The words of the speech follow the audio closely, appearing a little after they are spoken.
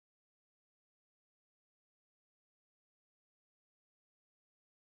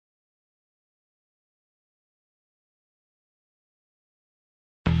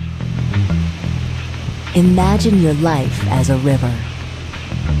Imagine your life as a river.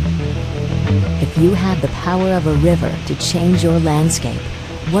 If you had the power of a river to change your landscape,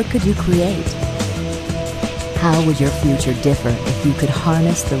 what could you create? How would your future differ if you could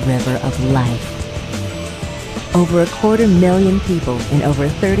harness the river of life? Over 250,000 people in over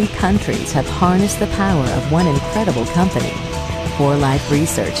 30 countries have harnessed the power of one incredible company, 4Life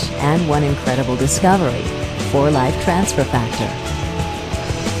Research, and one incredible discovery, 4Life Transfer Factor.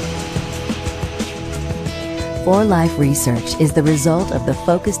 4Life Research is the result of the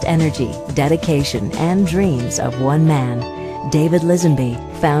focused energy, dedication, and dreams of one man, David Lisenby,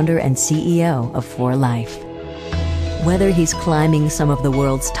 founder and CEO of 4Life. Whether he's climbing some of the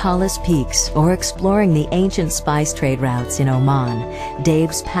world's tallest peaks or exploring the ancient spice trade routes in Oman,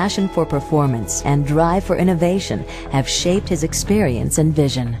 Dave's passion for performance and drive for innovation have shaped his experience and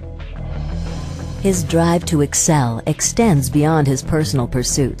vision. His drive to excel extends beyond his personal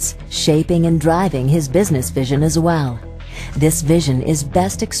pursuits, shaping and driving his business vision as well. This vision is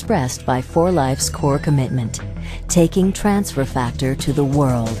best expressed by 4Life's core commitment, taking Transfer Factor to the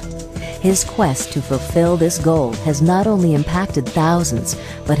world. His quest to fulfill this goal has not only impacted thousands,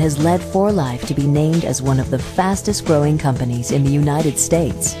 but has led 4Life to be named as one of the fastest growing companies in the United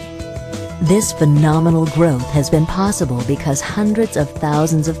States. This phenomenal growth has been possible because hundreds of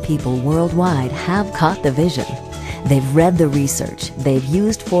thousands of people worldwide have caught the vision. They've read the research, they've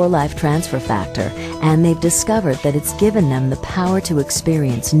used 4Life Transfer Factor, and they've discovered that it's given them the power to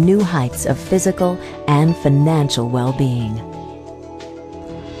experience new heights of physical and financial well-being.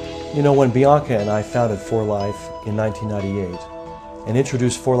 You know, when Bianca and I founded 4Life in 1998 and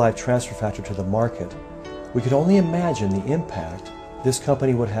introduced 4Life Transfer Factor to the market, we could only imagine the impact this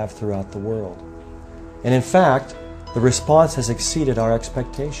company would have throughout the world. And in fact, the response has exceeded our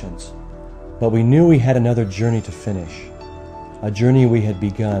expectations. But we knew we had another journey to finish, a journey we had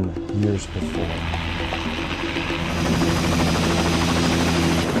begun years before.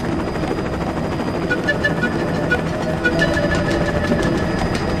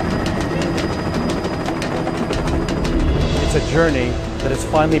 It's a journey that has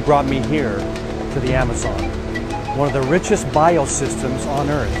finally brought me here to the Amazon, one of the richest biosystems on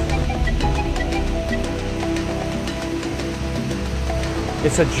Earth.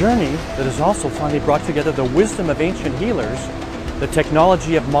 It's a journey that has also finally brought together the wisdom of ancient healers, the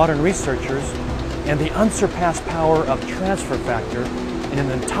technology of modern researchers, and the unsurpassed power of Transfer Factor in an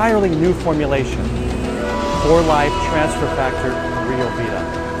entirely new formulation, 4Life Transfer Factor Rio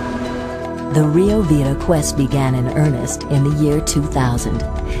Vita. The Rio Vita quest began in earnest in the year 2000.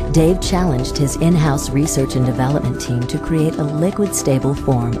 Dave challenged his in-house research and development team to create a liquid-stable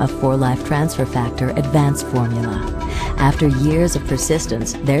form of 4Life Transfer Factor Advanced Formula. After years of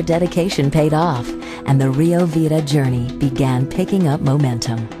persistence, their dedication paid off, and the Rio Vita journey began picking up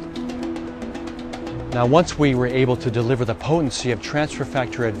momentum. Now, once we were able to deliver the potency of Transfer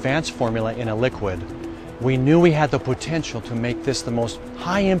Factor Advanced Formula in a liquid, we knew we had the potential to make this the most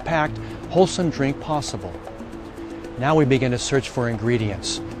high-impact, wholesome drink possible. Now we began to search for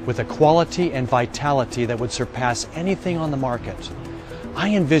ingredients with a quality and vitality that would surpass anything on the market.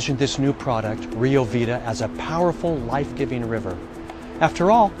 I envisioned this new product, Rio Vita, as a powerful, life-giving river. After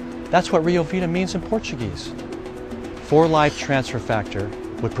all, that's what Rio Vita means in Portuguese. 4Life Transfer Factor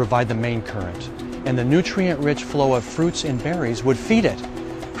would provide the main current, and the nutrient-rich flow of fruits and berries would feed it,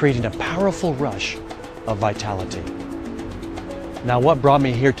 creating a powerful rush of vitality. Now, what brought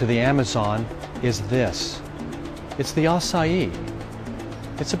me here to the Amazon is this. It's the acai.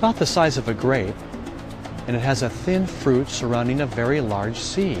 It's about the size of a grape, and it has a thin fruit surrounding a very large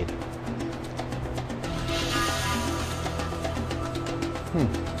seed.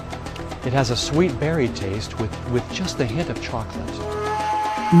 It has a sweet berry taste with just a hint of chocolate.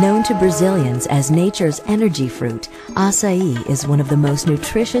 Known to Brazilians as nature's energy fruit, acai is one of the most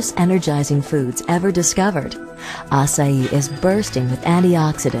nutritious, energizing foods ever discovered. Acai is bursting with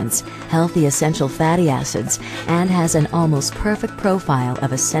antioxidants, healthy essential fatty acids, and has an almost perfect profile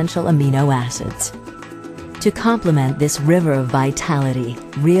of essential amino acids. To complement this river of vitality,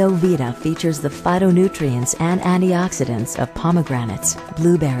 Rio Vita features the phytonutrients and antioxidants of pomegranates,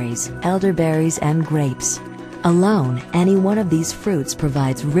 blueberries, elderberries, and grapes. Alone, any one of these fruits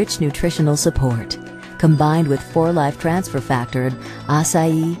provides rich nutritional support. Combined with 4Life Transfer Factor,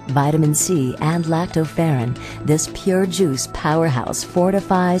 acai, vitamin C, and lactoferrin, this pure juice powerhouse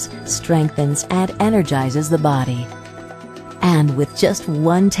fortifies, strengthens, and energizes the body. And with just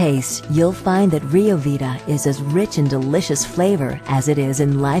one taste, you'll find that Rio Vita is as rich in delicious flavor as it is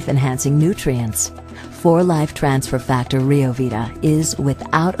in life-enhancing nutrients. 4Life Transfer Factor Rio Vita is,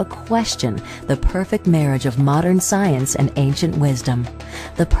 without a question, the perfect marriage of modern science and ancient wisdom.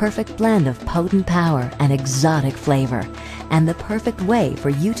 The perfect blend of potent power and exotic flavor. And the perfect way for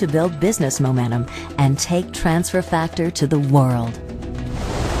you to build business momentum and take Transfer Factor to the world.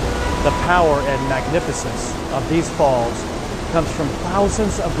 The power and magnificence of these falls comes from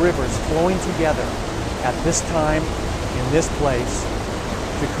thousands of rivers flowing together at this time, in this place,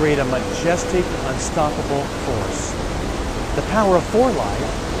 to create a majestic, unstoppable force. The power of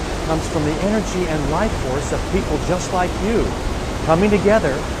 4Life comes from the energy and life force of people just like you, coming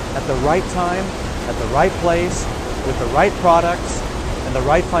together at the right time, at the right place, with the right products, and the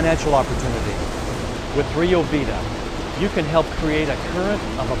right financial opportunity. With Rio Vita, you can help create a current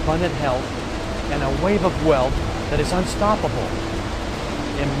of abundant health and a wave of wealth that is unstoppable.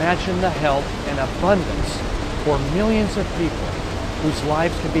 Imagine the health and abundance for millions of people whose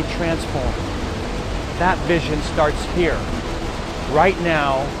lives can be transformed. That vision starts here, right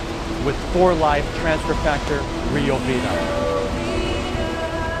now, with 4Life Transfer Factor Rio Vita.